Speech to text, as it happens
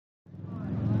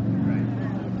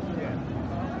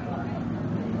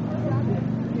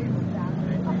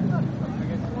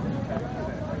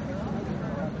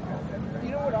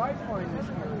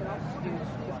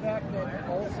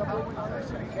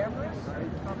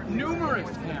Numerous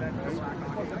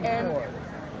cameras.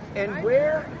 And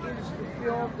where is the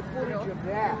film, the footage of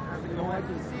that? You know, I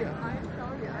can see it.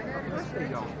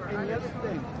 And the other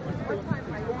thing, it's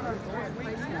going on 3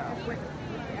 weeks now.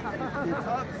 The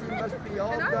autopsy must be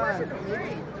all done.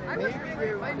 Maybe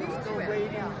they're still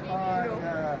waiting on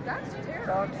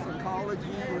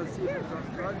toxicology to see if it's on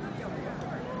drugs.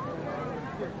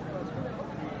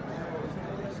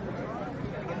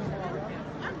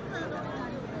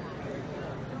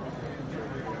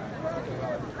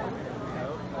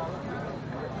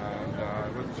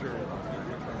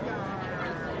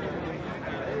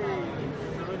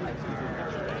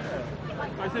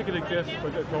 I think it exists,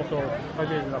 but it's also, I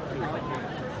made it up to you. I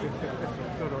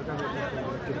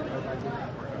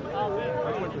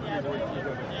put the 3 words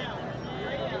together.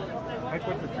 I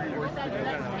put the 3 words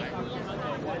together.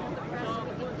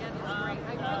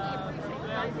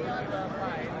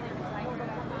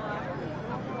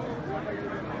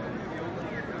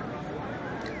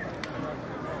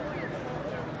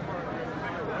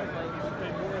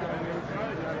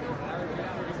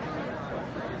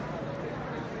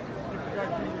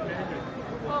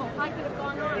 Oh, I could have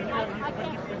gone on. I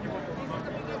can't.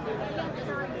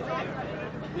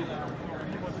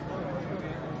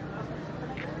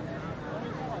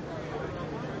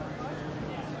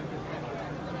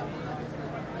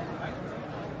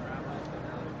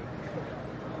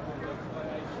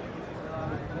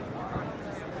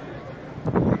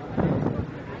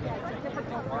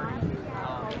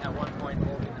 At one point,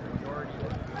 holding the majority.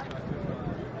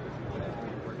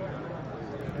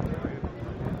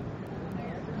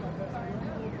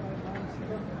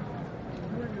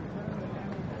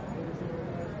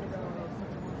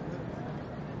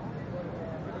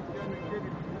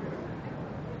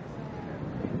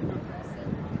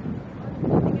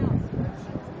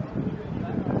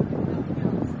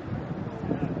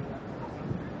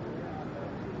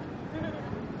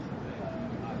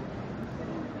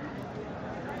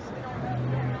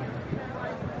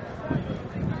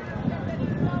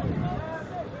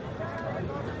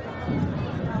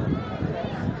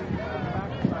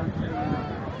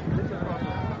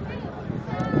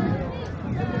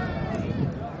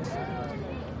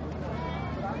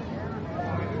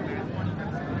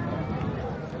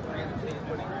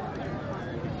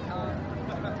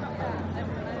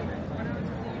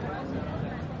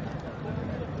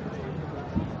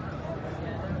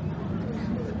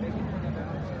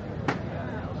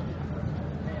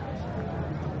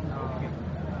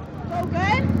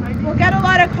 Good. We'll get a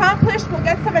lot accomplished. We'll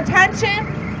get some attention.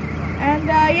 And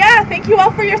yeah, thank you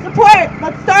all for your support.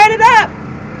 Let's start it up.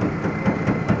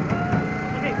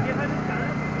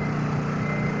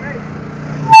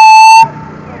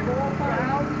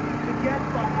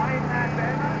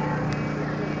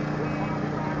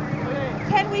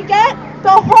 Can we get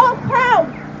the whole crowd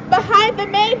behind the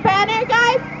main banner,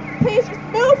 guys? Please just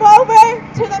move over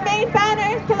to the main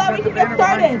banner so that we can get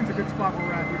started. It's a good spot where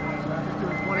we're at here.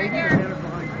 Right here.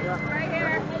 Right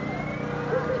here.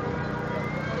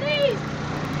 Please.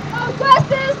 No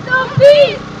justice, no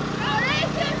peace. No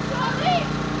racist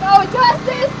police. No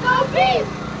justice, no peace.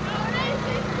 No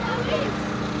racist police.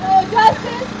 No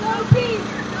justice, no peace.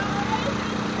 No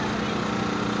racist police.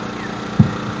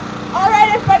 All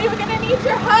right, everybody, we're going to need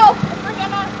your help. We're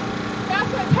going to grab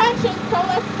some attention, so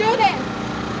let's do this.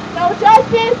 No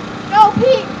justice, no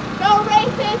peace. No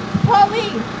racist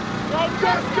police. No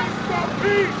justice, no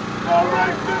peace! No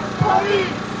racist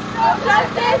police! No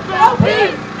justice, no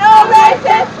peace. No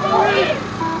racist police.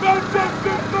 No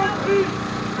justice, no peace!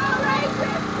 No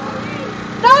racist police.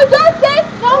 No justice,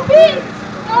 no peace.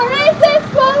 No racist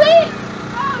police.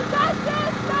 No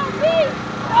justice, no peace.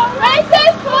 No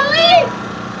racist police.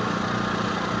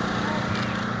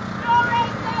 No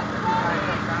racist police. No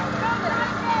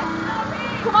justice, no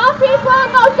peace. Come on, people.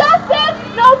 No justice,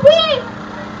 no peace.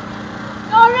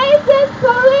 No racist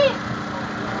police.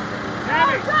 No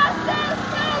justice,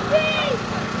 no peace.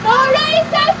 No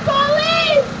racist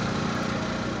police.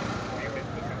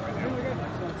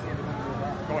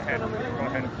 Go ahead.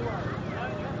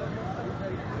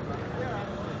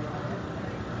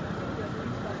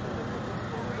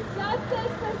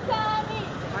 Justice for Sammy.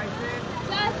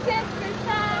 Justice for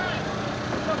Sammy.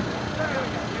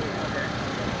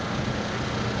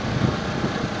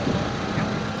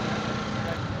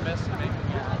 Mess to make it.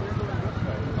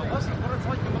 Now listen, what it's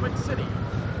like in the big city.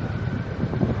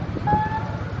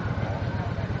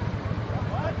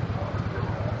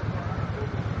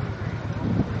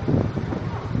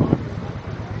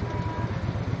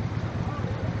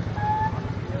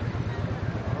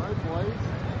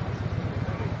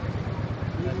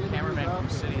 Cameraman from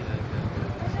the city, the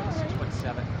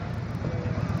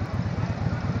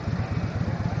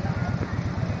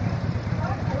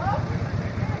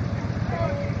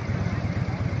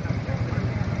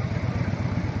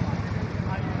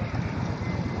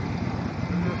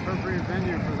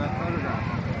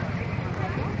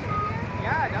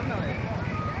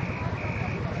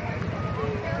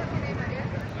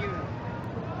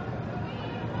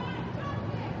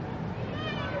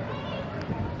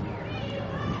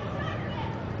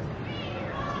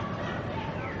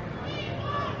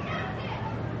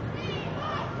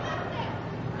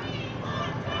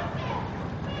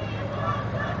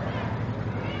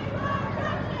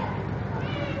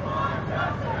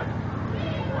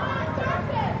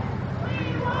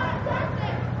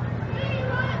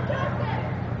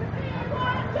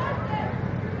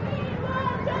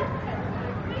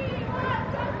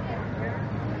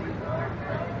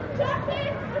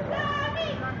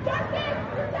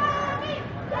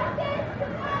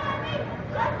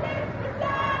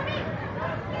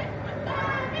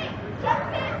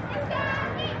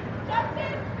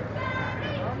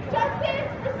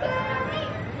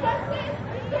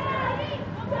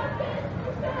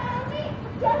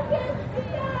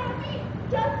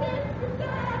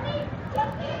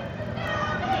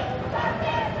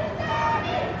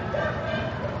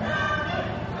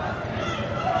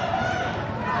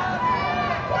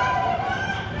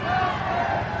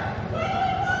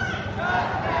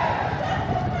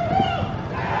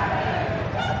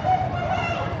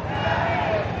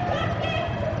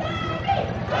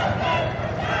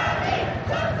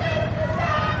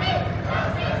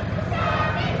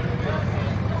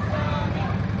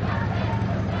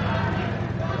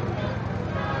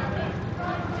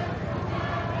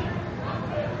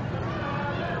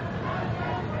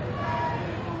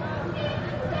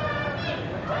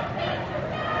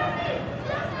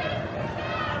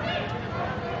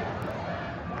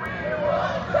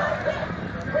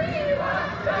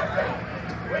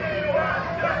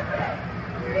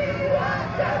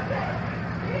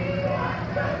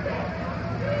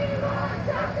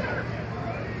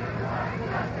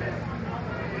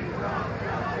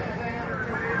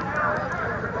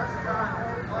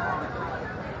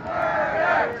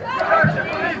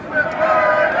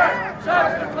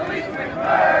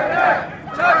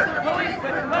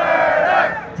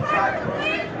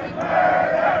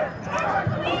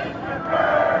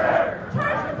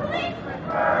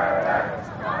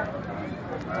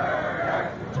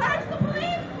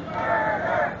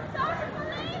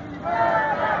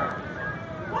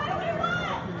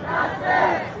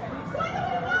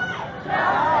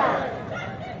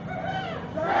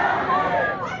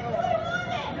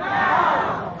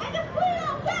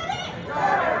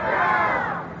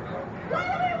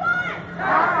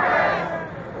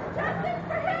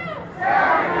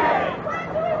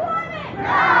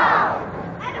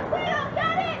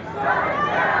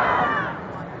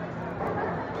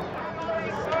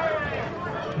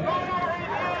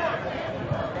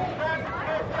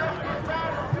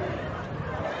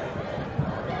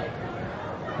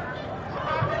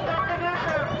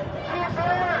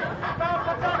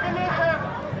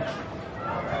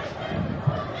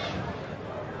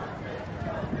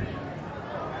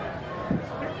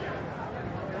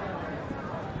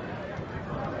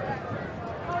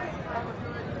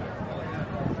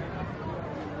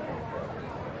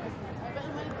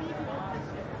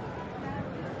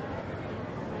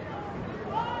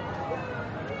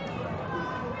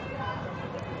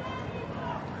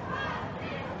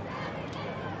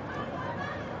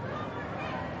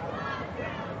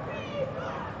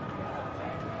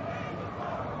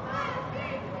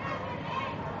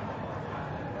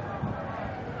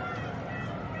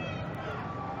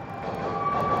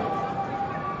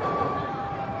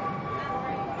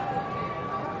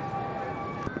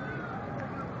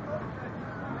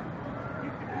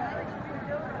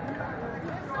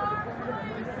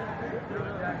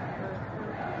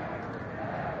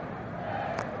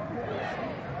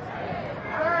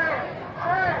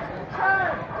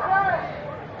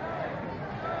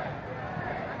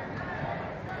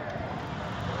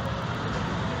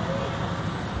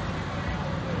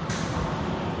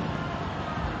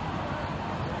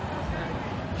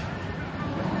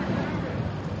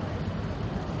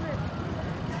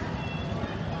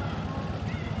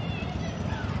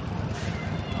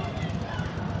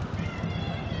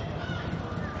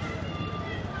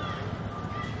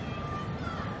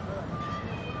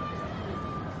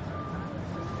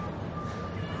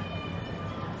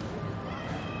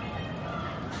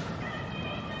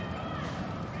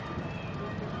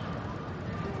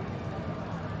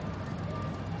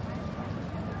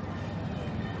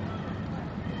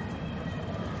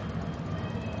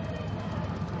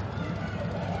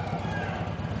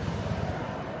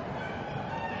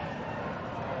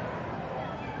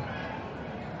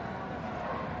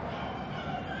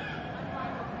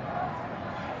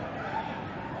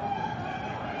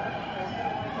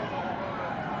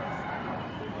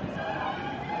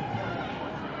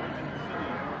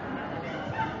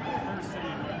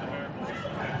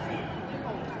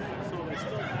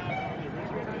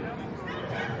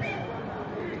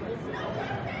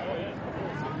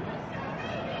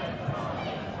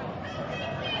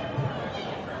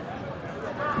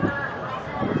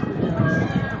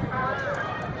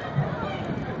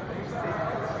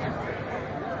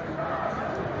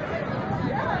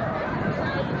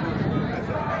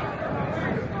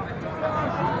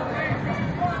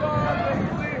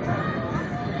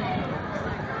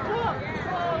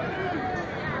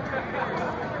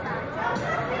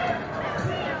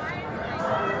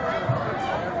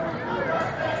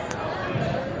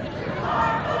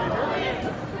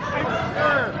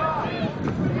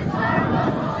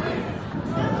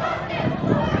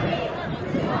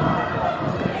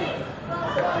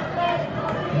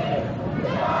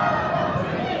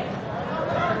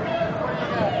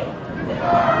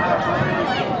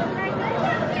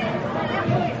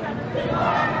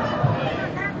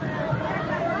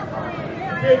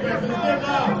Okay, guys, let's get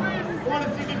loud. I want to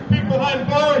see these people behind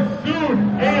bars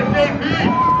soon, ASAP.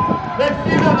 Let's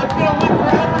see them. Let's get a win for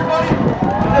everybody.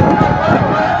 Let's start running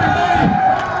for everybody.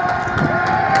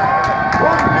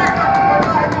 All the pickups are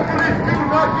liable for this too,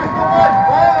 not just the ones.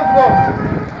 All of them.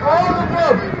 All of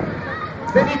them.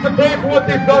 They need to pay for what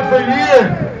they've done for years.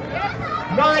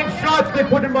 9 shots they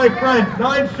put in my friends.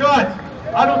 9 shots.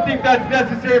 I don't think that's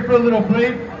necessary for a little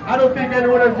break. I don't think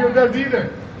anyone else here does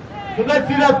either. So let's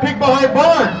see that pig behind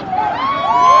bars.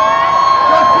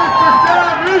 Justice for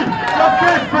Sammy!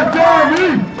 Justice for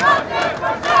Sammy! Justice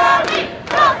for Sammy!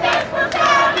 Justice for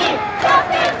Sammy!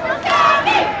 Justice for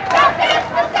Sammy! Justice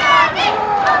for Sammy!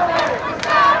 Justice for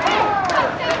Sammy!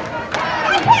 Justice for Sammy!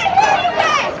 I can't hear you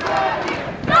guys!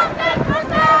 Justice for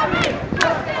Sammy!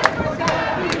 Justice for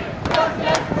Sammy!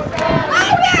 Justice for Sammy!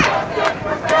 Louder! Justice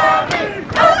for Sammy!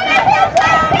 I want to hear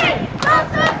Sammy!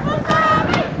 Justice for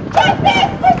Sammy! Justice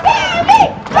for Sammy!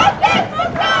 Justice for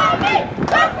Sammy!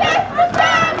 Justice for Sammy! Justice for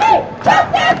Sammy! Justice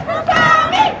for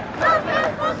Sammy!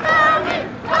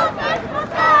 Justice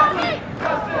for Sammy! Justice for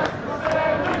Sammy!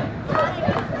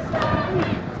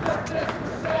 Justice for Sammy! Justice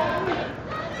for Sammy!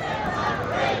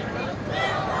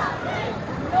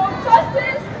 No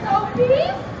justice, no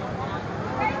peace.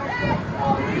 No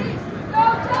peace. No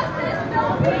justice, no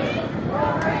peace. No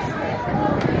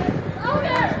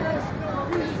racist, no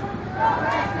peace.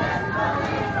 Louder.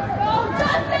 No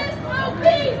justice, no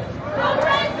peace. No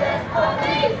racist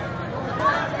police.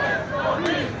 Justice, no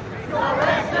peace. No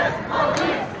racist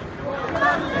police.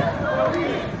 Justice, no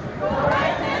peace. No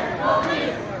racist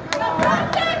police. No justice, no peace.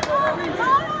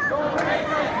 No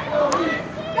racist police.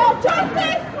 No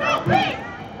justice, no peace!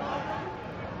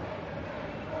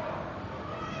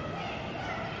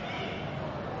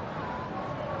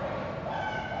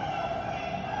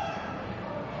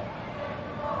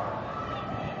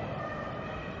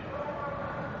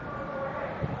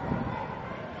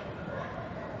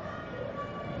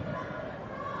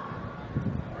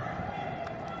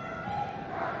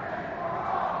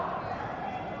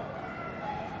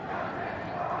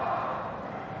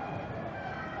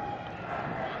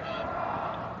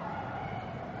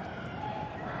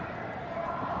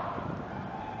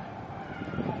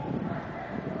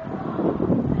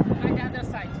 On the other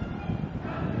side.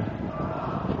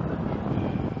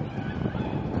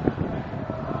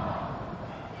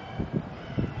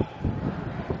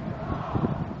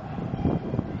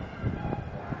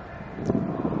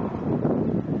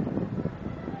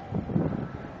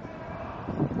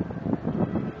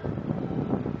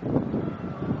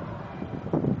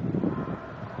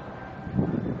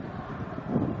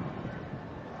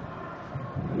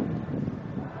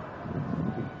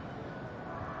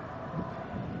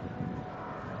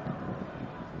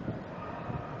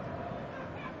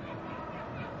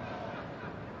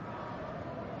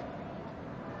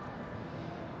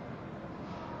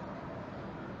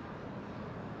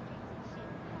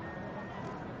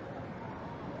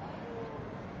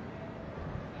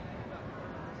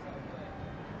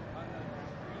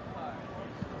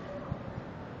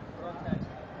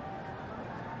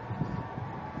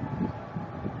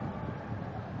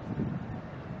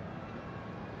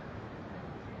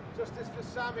 Justice for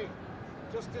Sammy.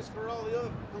 Justice for all the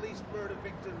other police murder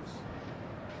victims.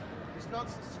 This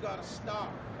nonsense has got to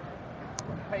stop.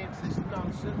 We're paying for this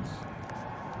nonsense.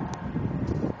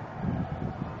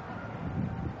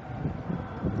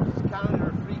 This is Canada,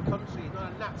 a free country,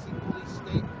 not a Nazi police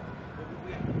state where we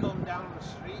get gunned down on the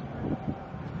street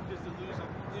because they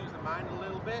lose their mind a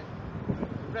little bit.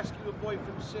 You rescue a boy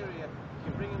from Syria,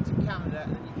 you bring him to Canada,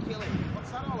 and then you kill him.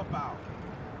 What's that all about?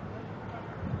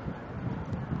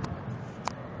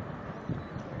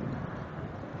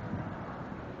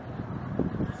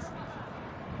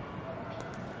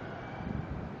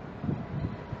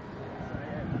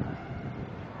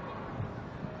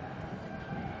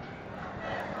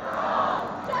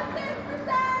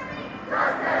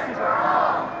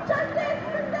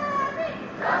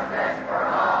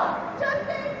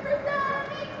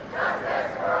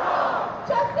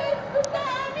 Justice for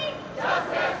Sammy!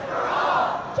 Justice for all!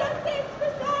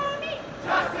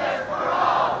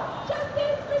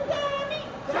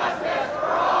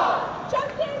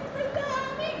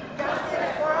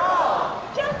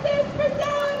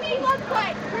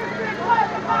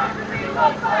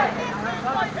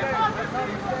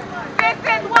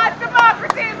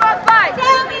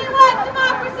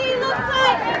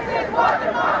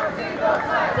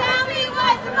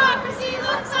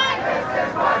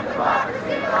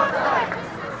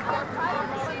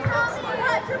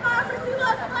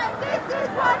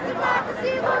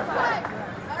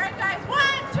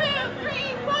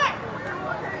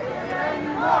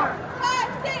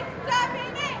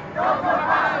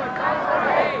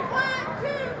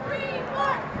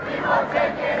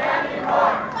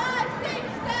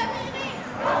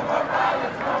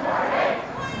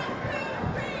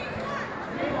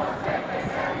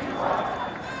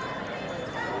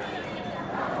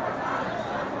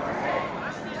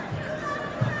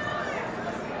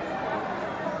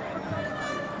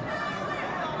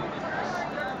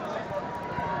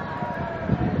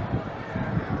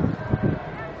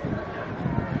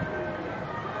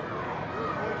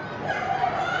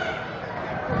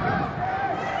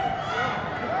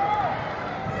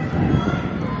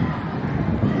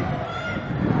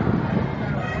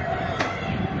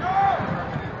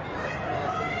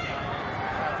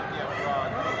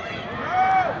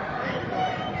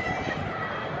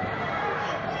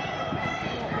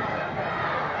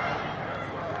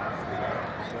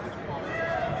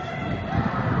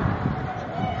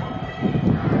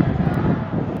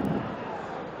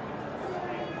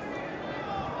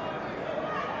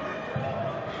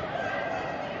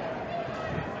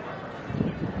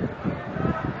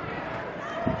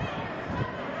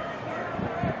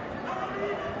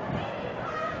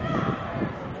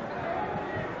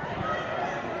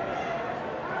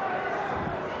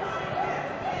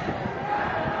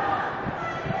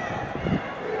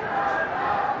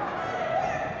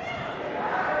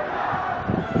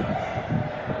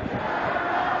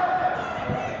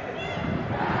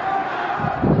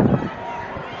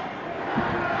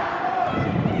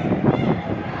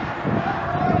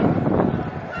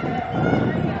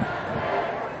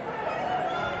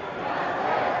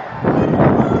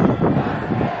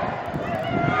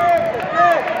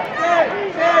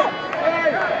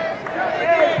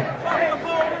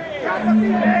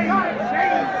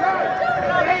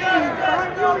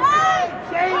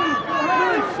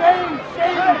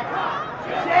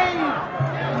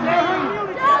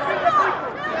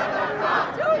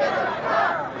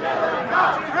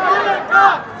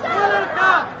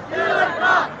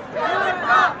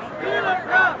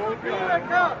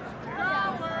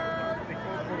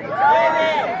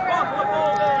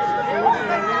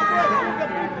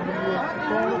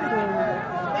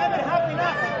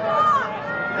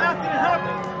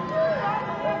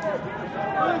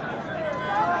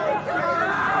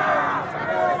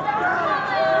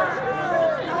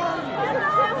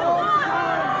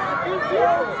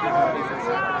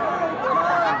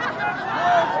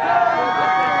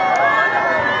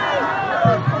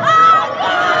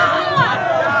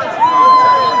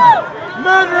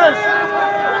 Murderers!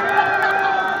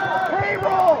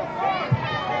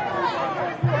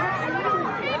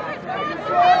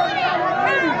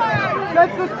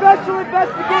 Since the Special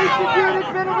Investigation Unit's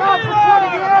been around for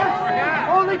 20 years,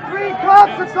 only 3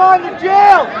 cops have gone to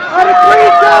jail out of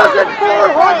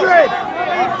 3,400.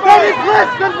 That is less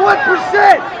than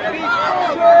 1%.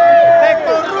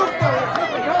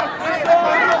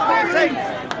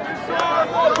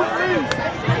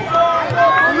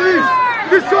 Police!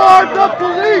 Disarm the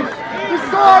police!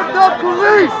 Disarm the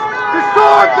police!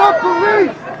 Disarm the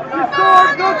police! Disarm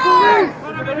the police!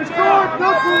 Disarm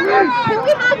the police! Can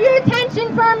we have your attention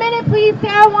for a minute, please?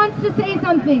 Sarah wants to say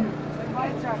something.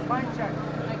 Mic check, mic check.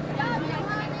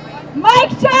 Mic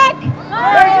check!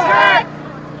 Mic check!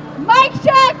 Mic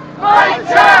check! Mic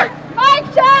check! Mic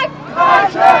check!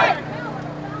 Mic check!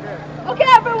 Okay,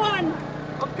 everyone.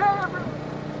 Okay, everyone.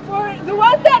 For the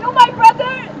ones that know my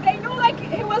brother, they know like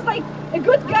he was like a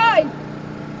good guy,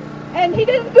 and he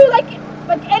didn't do like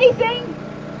anything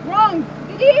wrong,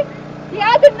 did he? He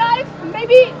had a knife.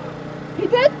 Maybe he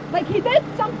did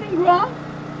something wrong.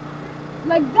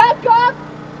 Like that cop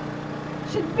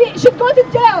should go to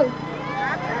jail.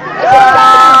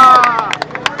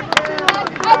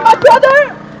 And my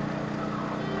brother,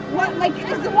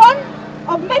 is one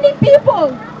of many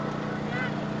people.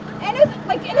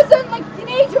 Innocent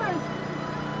teenagers.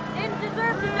 And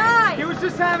deserve to die. He was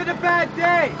just having a bad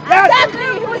day.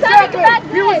 Exactly, he was having a bad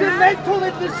day. He was in mental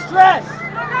distress.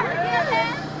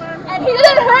 And he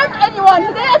didn't hurt anyone. He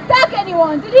didn't attack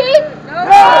anyone, did he?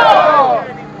 No!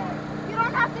 You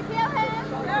don't have to kill him.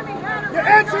 You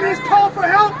answered his call for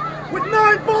help with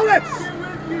 9 bullets.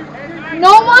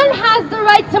 No one has the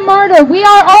right to murder. We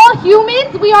are all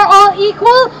humans. We are all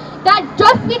equal. That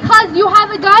just because you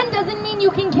have a gun doesn't mean you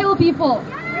can kill people.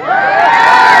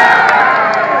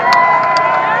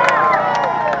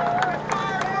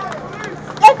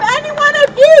 If any one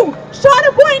of you shot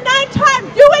a boy 9 times,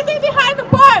 you would be behind the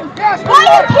bars. Yes, why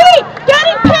is he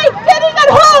getting paid, sitting at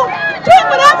home, doing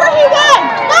whatever he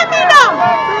wants? Let me know.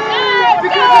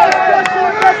 Because of the Special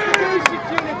Investigations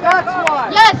Unit, that's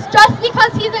why. Yes, just because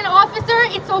he's an officer,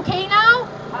 it's okay now?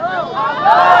 Come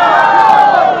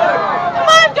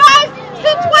on, guys.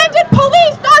 Since when did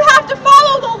police not have to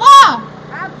follow the law?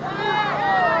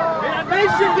 They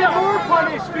should get more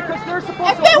punished because they're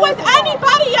supposed If to it was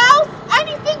anybody else,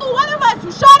 any single one of us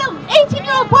who shot an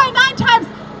 18-year-old boy 9 times,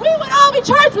 we would all be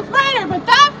charged with murder. But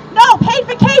them, no, paid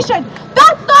vacation.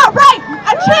 That's not right.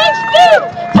 A change needs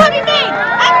to be made,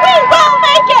 and we will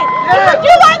make it. Because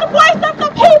you are the voice of the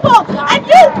people, and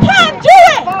you can do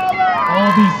it.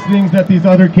 All these things that these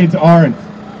other kids aren't.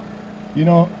 You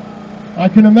know, I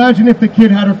can imagine if the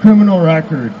kid had a criminal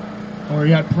record, or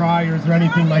he had priors or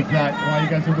anything like that, why you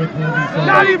guys are withholding so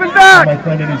much even that! from my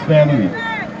friend and his family.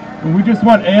 But we just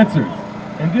want answers.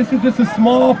 And this is just a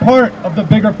small part of the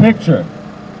bigger picture.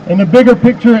 And the bigger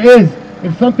picture is,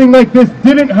 if something like this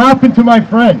didn't happen to my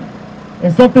friend,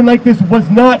 and something like this was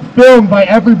not filmed by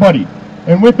everybody,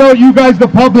 and without you guys, the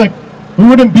public, we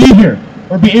wouldn't be here,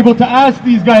 or be able to ask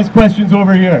these guys questions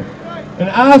over here, and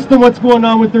ask them what's going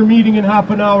on with their meeting in half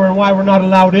an hour and why we're not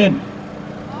allowed in.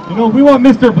 You know, we want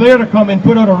Mr. Blair to come and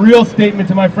put out a real statement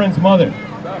to my friend's mother.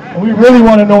 And we really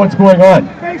want to know what's going on.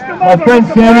 My friend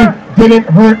Sammy didn't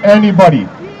hurt anybody,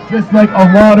 just like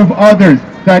a lot of others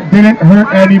that didn't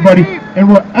hurt anybody and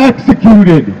were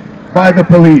executed by the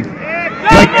police,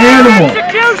 like animals.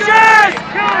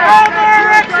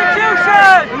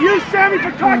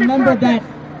 Remember that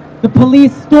the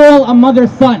police stole a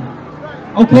mother's son,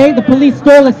 okay? The police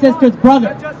stole a sister's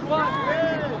brother.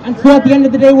 And so at the end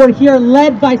of the day, we're here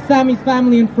led by Sammy's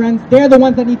family and friends. They're the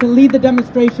ones that need to lead the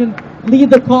demonstration, lead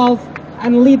the calls,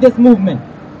 and lead this movement.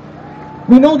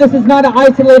 We know this is not an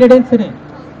isolated incident.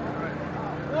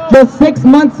 Just 6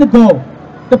 months ago,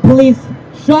 the police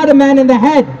shot a man in the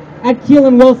head at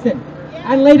Keelan Wilson,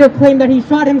 and later claimed that he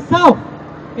shot himself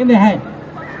in the head.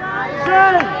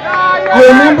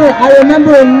 I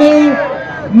remember in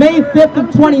May 5th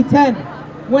of 2010,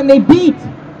 when they beat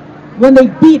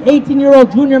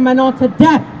 18-year-old Junior Manon to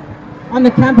death on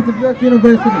the campus of York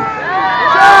University.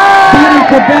 Beat him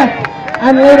to death,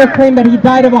 and later claimed that he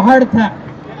died of a heart attack.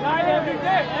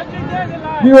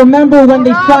 We remember when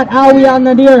they shot Awi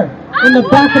al-Nadir in the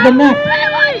back of the neck,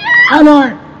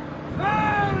 unarmed.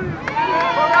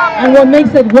 And what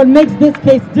makes this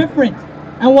case different,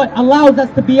 and what allows us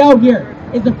to be out here,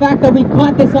 is the fact that we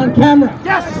caught this on camera.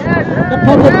 Yes! The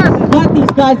public caught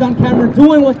these guys on camera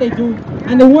doing what they do,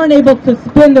 and they weren't able to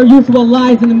spin their usual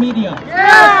lies in the media.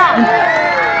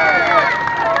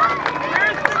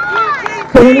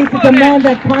 So we need to demand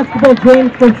that Constable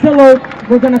James Porcillo,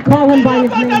 we're going to call him by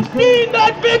his name. I've seen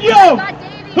that video!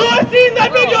 Who has seen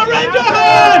that video? Raise your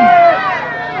hand!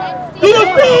 Do you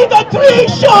see the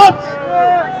 3 shots?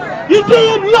 You see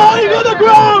him lying on the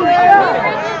ground!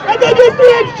 And then you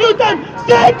see him shoot them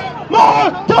 6 more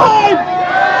times!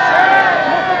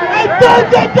 And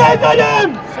then they taser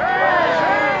him!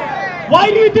 Why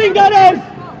do you think that is?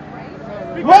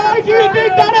 Why do you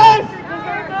think that is?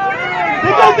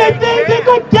 Because they think they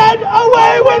could get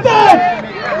away with it!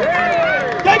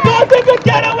 They thought they could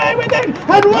get away with it!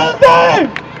 And will they?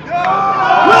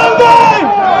 Will they?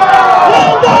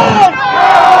 Will they?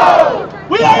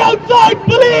 We are outside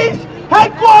police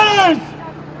headquarters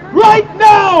right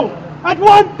now at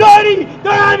 1:30.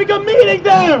 They're having a meeting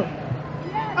there.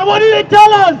 And what do they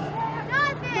tell us?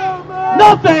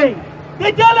 Nothing.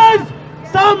 They tell us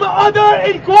some other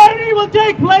inquiry will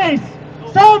take place.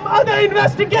 Some other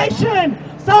investigation.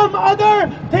 Some other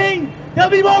thing. There'll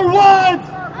be more words,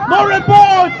 more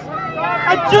reports.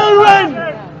 And children,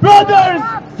 brothers,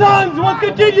 sons will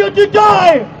continue to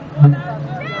die.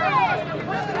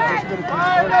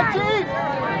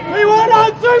 We want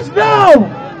answers now!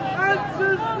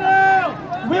 Answers now!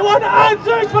 We want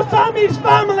answers for Sammy's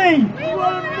family! We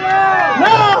want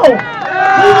now!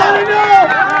 We want to know!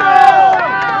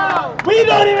 We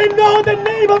don't even know the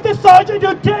name of the sergeant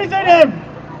who tasered him!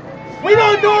 We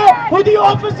don't know who the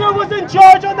officer was in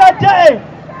charge on that day!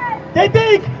 They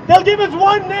think they'll give us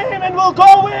one name and we'll go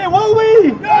away, will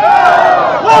we?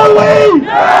 No! Will we?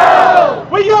 No!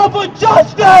 We're here for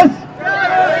justice!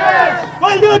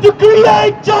 We're here to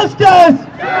create justice!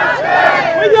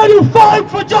 We're here to fight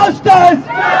for justice!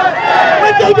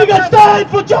 We're taking a stand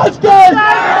for justice!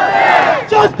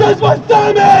 Justice for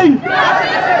Sammy!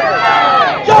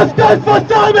 Justice for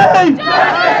Sammy!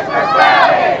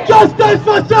 Justice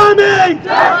for Sammy!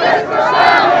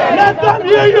 Let them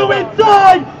hear you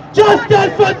inside!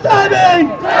 Justice for Sammy!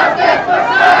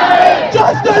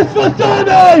 Justice for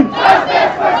Sammy!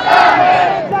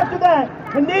 After that,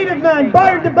 a native man,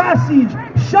 Byron Dabasij,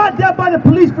 shot dead by the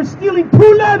police for stealing 2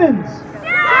 lemons.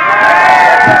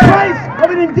 The price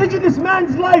of an indigenous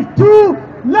man's life, 2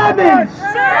 lemons in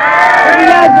the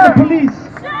hands of the police.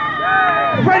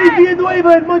 Freddie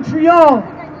Villanueva in Montreal,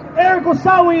 Eric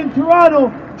Osawe in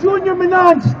Toronto, Junior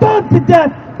Menon stoned to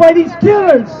death by these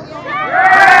killers.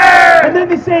 And then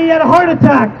they say he had a heart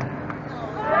attack.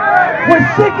 We're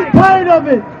sick and tired of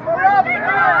it.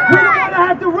 We don't want to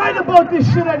have to write about this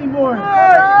shit anymore.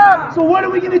 So what are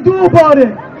we going to do about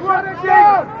it?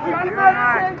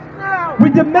 We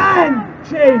demand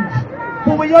change,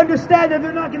 but we understand that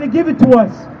they're not going to give it to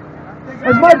us.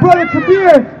 As my brother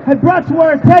Kabir had brought to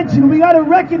our attention, we got to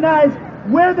recognize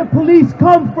where the police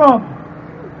come from.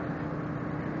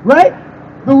 Right?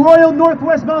 The Royal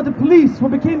Northwest Mounted Police,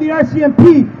 what became the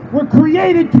RCMP, were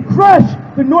created to crush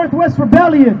the Northwest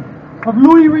Rebellion of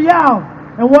Louis Riel.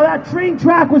 And while that train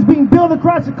track was being built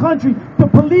across the country to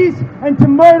police and to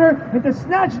murder and to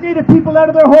snatch Native people out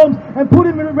of their homes and put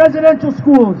them in residential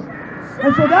schools.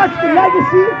 And so that's the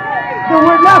legacy that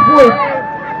we're left with.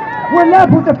 We're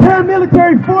left with a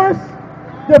paramilitary force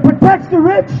that protects the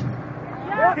rich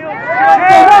from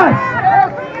us.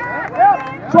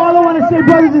 So all I want to say,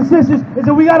 brothers and sisters, is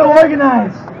that we got to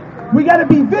organize. We got to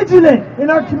be vigilant in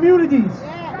our communities.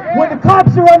 When the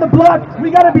cops are on the block,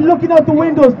 we got to be looking out the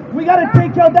windows. We got to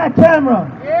take out that camera.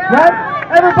 Right?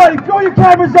 Everybody, throw your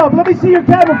cameras up. Let me see your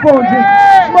camera phones and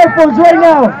smartphones right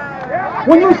now.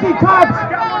 When you see cops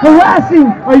harassing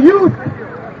a youth,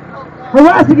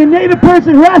 harassing a Native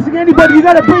person, harassing anybody, you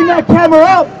got to bring that camera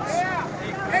up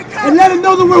and let them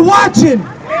know that we're watching.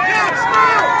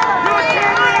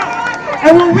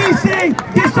 And when we say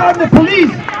disarm the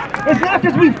police, it's not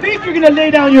because we think you're going to lay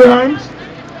down your arms,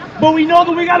 but we know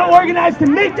that we got to organize to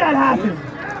make that happen.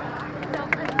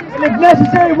 And if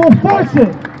necessary, we'll force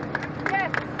it.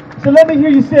 So let me hear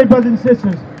you say, brothers and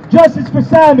sisters, justice for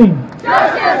Sammy.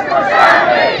 Justice for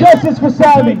Sammy. Justice for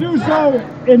Sammy. I do so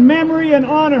in memory and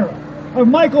honor of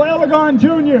Michael Elligon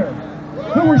Jr.,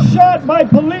 who was shot by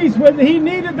police when he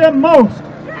needed them most.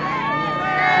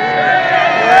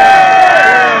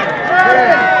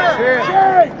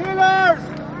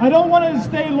 I don't want to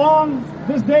stay long.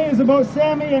 This day is about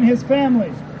Sammy and his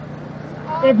family.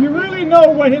 If you really know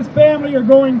what his family are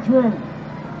going through,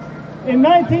 in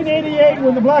 1988,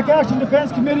 when the Black Action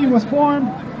Defense Committee was formed,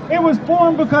 it was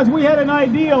formed because we had an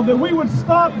ideal that we would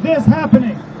stop this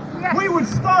happening. We would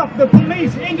stop the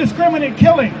police indiscriminate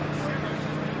killing.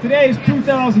 Today is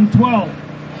 2012,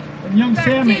 and young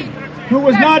Sammy who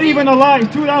was not even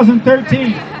alive,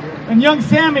 2013. And young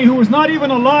Sammy, who was not even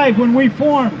alive when we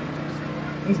formed,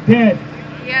 is dead.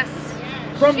 Yes.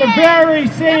 From the very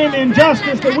same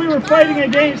injustice that we were fighting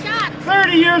against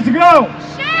 30 years ago.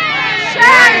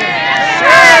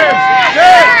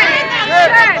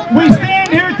 We stand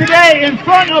here today in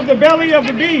front of the belly of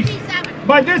the beast,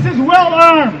 but this is well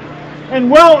armed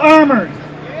and well armored.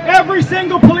 Every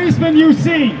single policeman you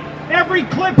see, every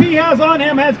clip he has on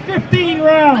him has 15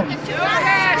 rounds, 40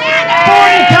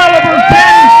 caliber,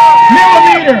 10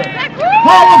 millimeter,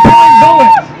 hollow point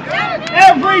bullets.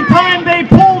 Every time they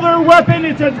pull their weapon,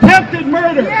 it's attempted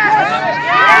murder.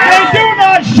 They do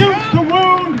not shoot to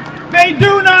wound. They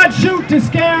do not shoot to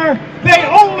scare. They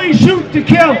only shoot to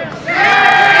kill.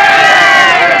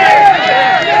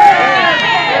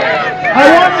 I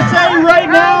want to say right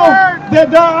now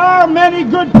that there are many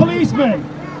good policemen,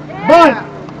 but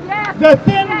the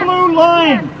thin blue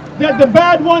line that the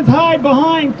bad ones hide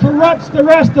behind corrupts the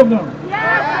rest of them.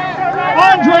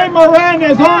 Andre Moran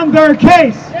is on their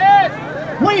case.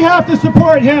 We have to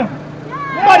support him.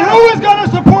 But who is going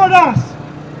to support us?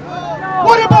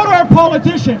 What about our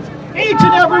politicians? Each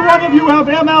and every one of you have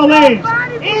MLAs.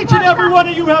 Each and every one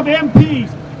of you have MPs.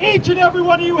 Each and every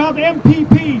one of you have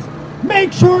MPPs.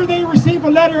 Make sure they receive a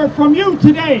letter from you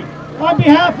today on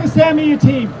behalf of Sammy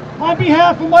Yatim, on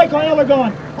behalf of Michael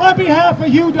Elligon, on behalf of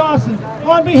Hugh Dawson,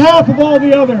 on behalf of all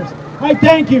the others. I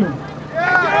thank you.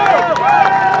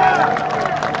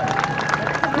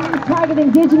 Target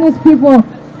Indigenous people,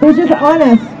 they're just on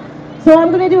us. So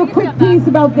I'm going to do a quick piece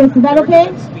about this. Is that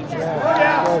okay?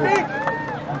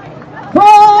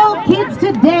 Four kids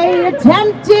today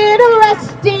attempted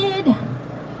arrested.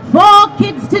 4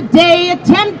 kids today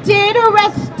attempted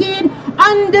arrested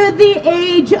under the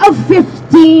age of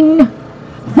 15.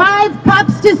 5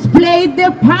 cops displayed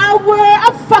their power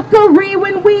of fuckery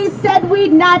when we said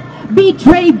we'd not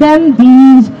betray them.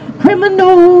 These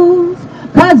criminals,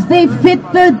 'cause they fit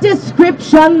the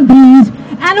description, these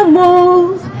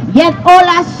animals, yet all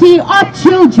I see are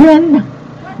children.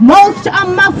 Most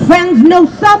of my friends know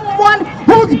someone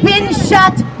who's been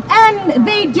shot, and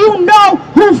they do know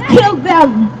who's killed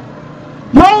them.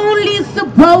 Only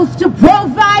supposed to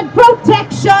provide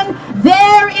protection,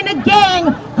 they're in a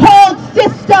gang called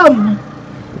system.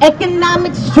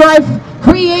 Economic strife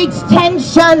creates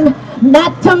tension,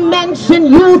 not to mention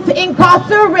youth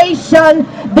incarceration.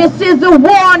 This is a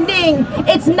warning,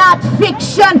 it's not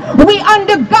fiction. We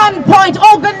under gunpoint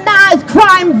organized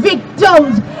crime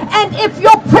victims. And if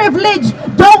you're privileged,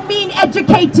 don't mean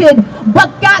educated, but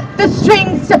got the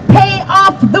strings to pay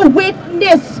off the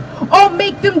witness, or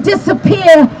make them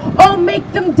disappear, or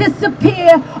make them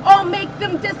disappear, or make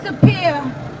them disappear.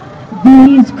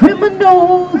 These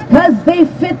criminals, 'cause they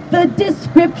fit the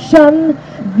description,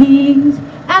 these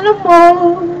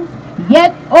animals,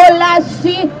 yet all I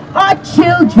see are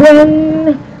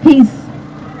children. Peace.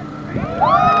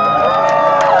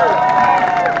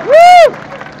 Woo!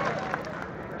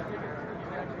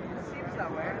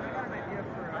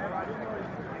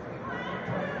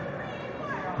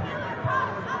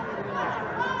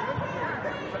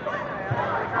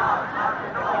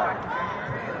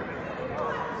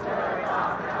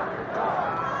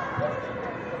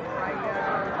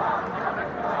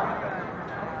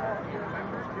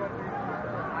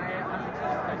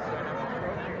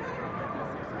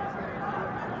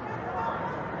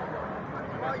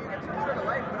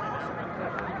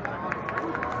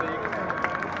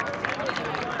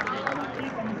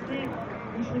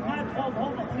 We should not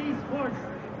hold the police force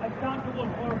accountable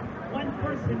for one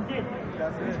person dead.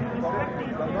 We should respect the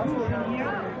institution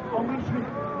here, and we should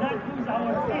not lose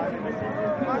our faith in this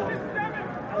institution.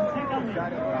 And secondly,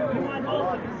 we want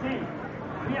also to say,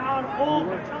 we are all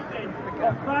the children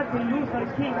of Martin Luther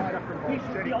King. We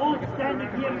should be all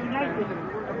standing here united.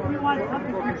 If we want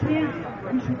something to change,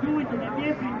 we should do it in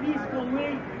every peaceful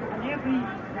way and every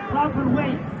proper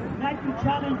way, not to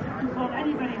challenge to call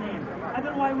anybody name.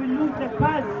 Otherwise we lose the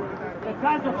cause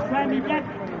of Sammy Yatim.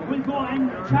 We'll go and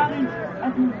challenge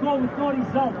and we'll go with no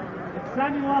result. If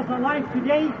Sammy was alive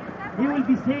today, he will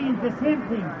be saying the same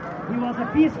thing. He was a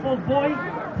peaceful boy,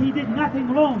 he did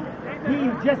nothing wrong. He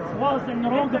just was in the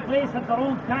wrong place at the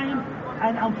wrong time,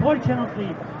 and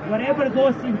unfortunately, wherever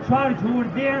those in charge who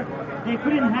were there, they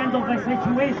couldn't handle the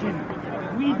situation.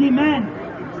 We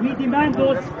demand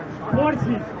those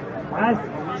forces, as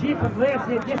Chief of Blair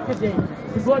said yesterday,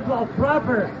 to go to a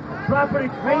proper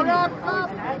training.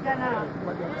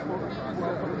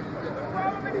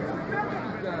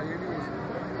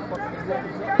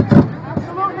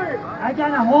 I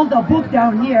gonna hold a book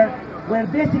down here where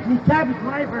basically cab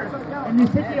drivers in the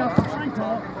city of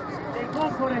Toronto, they go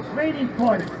for a training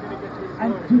course.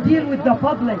 and to deal with the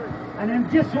public. And I'm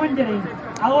just wondering,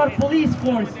 our police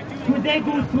force, should they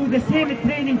go through the same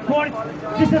training course?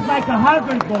 This is like a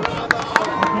Harvard book.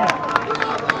 Okay.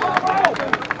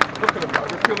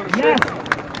 Yes.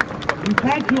 We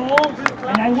thank you all,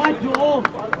 and I want you all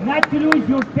not to lose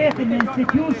your faith in the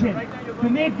institution, to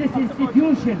make this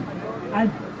institution at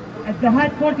the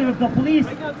headquarters of the police,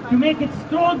 to make it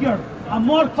stronger and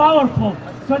more powerful,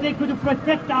 so they could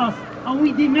protect us. And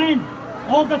we demand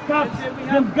all the cops,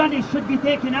 the gunnies should be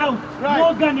taken out.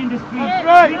 No gun in the street. We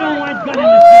don't want gun in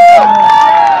the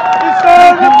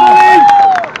street.